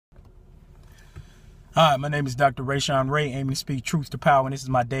Hi, my name is Dr. Rayshawn Ray, aiming to speak truth to power, and this is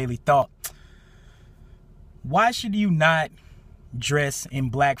my daily thought. Why should you not dress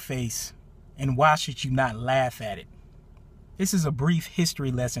in blackface, and why should you not laugh at it? This is a brief history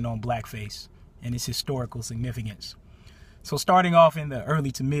lesson on blackface and its historical significance. So starting off in the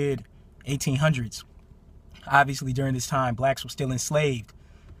early to mid 1800s, obviously during this time, blacks were still enslaved.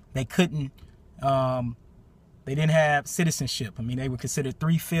 They couldn't, they didn't have citizenship. I mean, they were considered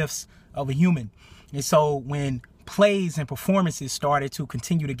 3/5 of a human. And so when plays and performances started to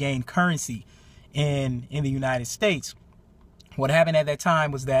continue to gain currency in the United States, what happened at that time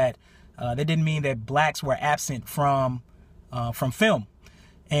was that that didn't mean that blacks were absent from film.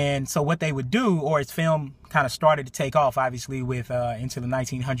 And so what they would do, or as film kind of started to take off, obviously with into the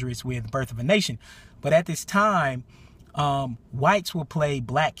 1900s with Birth of a Nation. But at this time, whites would play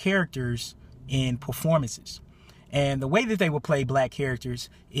black characters in performances. And the way that they would play black characters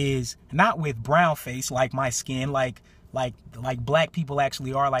is not with brown face, like my skin, like black people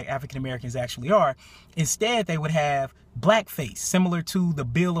actually are, like African Americans actually are. Instead, they would have blackface, similar to the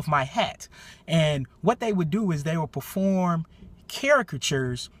bill of my hat. And what they would do is they would perform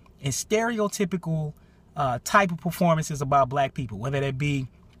caricatures and stereotypical type of performances about black people, whether that be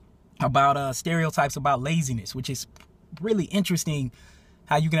about stereotypes about laziness, which is really interesting.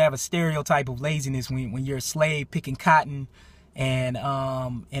 How you can have a stereotype of laziness when you're a slave picking cotton and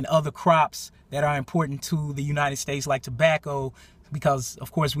other crops that are important to the United States, like tobacco, because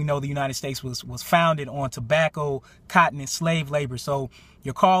of course we know the United States was founded on tobacco, cotton, and slave labor. So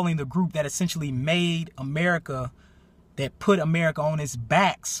you're calling the group that essentially made America, that put America on its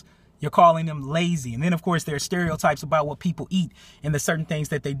backs, you're calling them lazy. And then of course there are stereotypes about what people eat and the certain things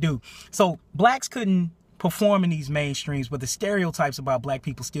that they do. So blacks couldn't perform in these mainstreams, but the stereotypes about black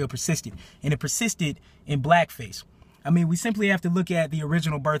people still persisted, and it persisted in blackface. I mean, we simply have to look at the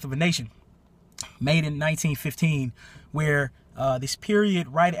original Birth of a Nation, made in 1915, where this period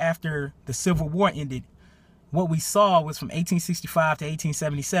right after the Civil War ended, what we saw was from 1865 to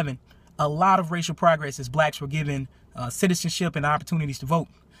 1877, a lot of racial progress as blacks were given citizenship and opportunities to vote.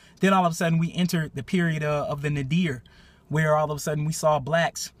 Then all of a sudden we entered the period of the nadir, where all of a sudden we saw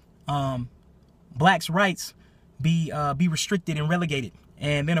blacks' rights be restricted and relegated.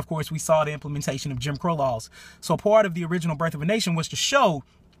 And then, of course, we saw the implementation of Jim Crow laws. So part of the original Birth of a Nation was to show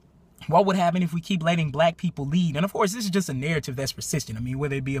what would happen if we keep letting black people lead. And of course, this is just a narrative that's persistent. I mean,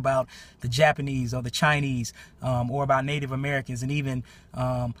 whether it be about the Japanese or the Chinese, or about Native Americans and even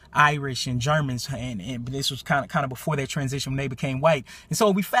Irish and Germans. And this was kind of before their transition when they became white. And so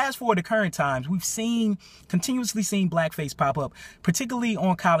we fast forward to current times. We've continuously seen blackface pop up, particularly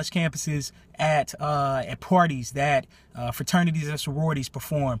on college campuses at parties that fraternities and sororities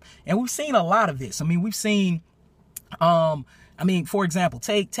perform. And we've seen a lot of this. I mean, we've seen for example,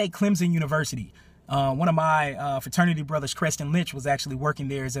 take Clemson University. One of my fraternity brothers, Creston Lynch, was actually working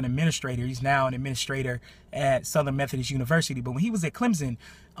there as an administrator. He's now an administrator at Southern Methodist University. But when he was at Clemson,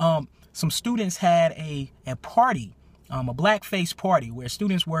 some students had a party, a blackface party, where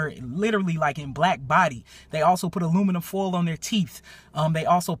students were literally like in black body. They also put aluminum foil on their teeth. They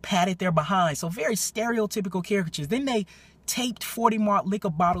also patted their behind. So very stereotypical caricatures. Then they taped 40 malt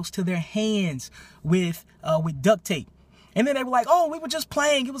liquor bottles to their hands with duct tape. And then they were like, oh, we were just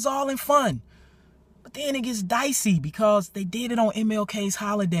playing. It was all in fun. But then it gets dicey because they did it on MLK's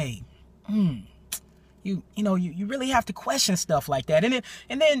holiday. You really have to question stuff like that. And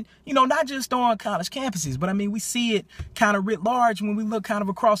then, not just on college campuses, but I mean, we see it kind of writ large when we look kind of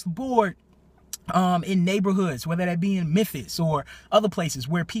across the board in neighborhoods, whether that be in Memphis or other places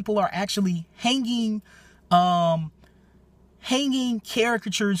where people are actually hanging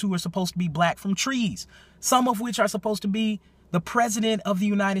caricatures who are supposed to be black from trees. Some of which are supposed to be the president of the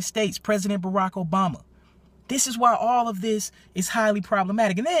United States, President Barack Obama. This is why all of this is highly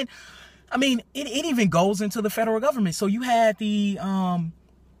problematic. And then, I mean, it even goes into the federal government. So you had you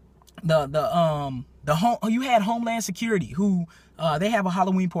had Homeland Security, who they have a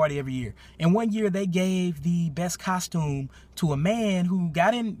Halloween party every year. And one year they gave the best costume to a man who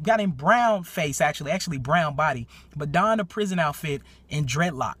got in brown face, actually brown body, but donned a prison outfit and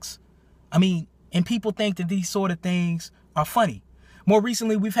dreadlocks. I mean, and people think that these sort of things are funny. More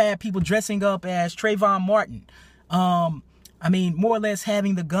recently, we've had people dressing up as Trayvon Martin. More or less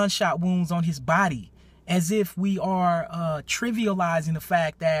having the gunshot wounds on his body, as if we are trivializing the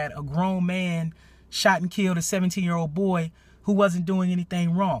fact that a grown man shot and killed a 17-year-old boy who wasn't doing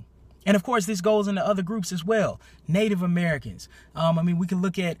anything wrong. And of course, this goes into other groups as well. Native Americans. We can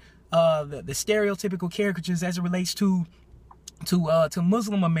look at the stereotypical caricatures as it relates to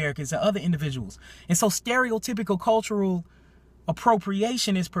Muslim Americans and other individuals. And so stereotypical cultural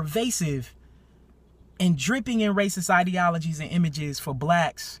appropriation is pervasive and dripping in racist ideologies and images for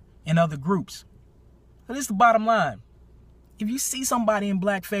blacks and other groups. So this is the bottom line. If you see somebody in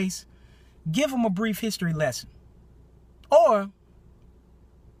blackface, give them a brief history lesson. Or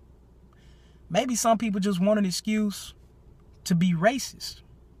maybe some people just want an excuse to be racist.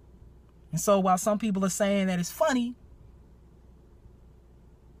 And so while some people are saying that it's funny,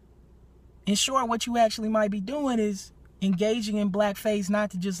 in short, what you actually might be doing is engaging in blackface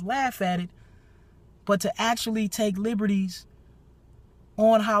not to just laugh at it, but to actually take liberties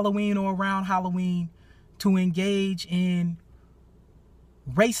on Halloween or around Halloween to engage in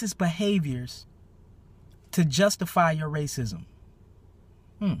racist behaviors to justify your racism.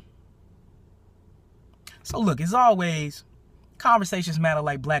 So look, as always, conversations matter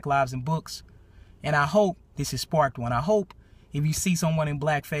like Black Lives in Books. And I hope this has sparked one. I hope if you see someone in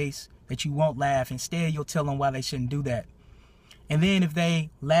blackface that you won't laugh. Instead, you'll tell them why they shouldn't do that. And then if they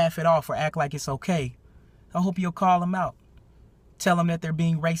laugh it off or act like it's okay, I hope you'll call them out. Tell them that they're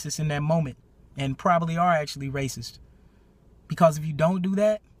being racist in that moment and probably are actually racist. Because if you don't do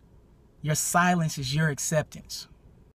that, your silence is your acceptance.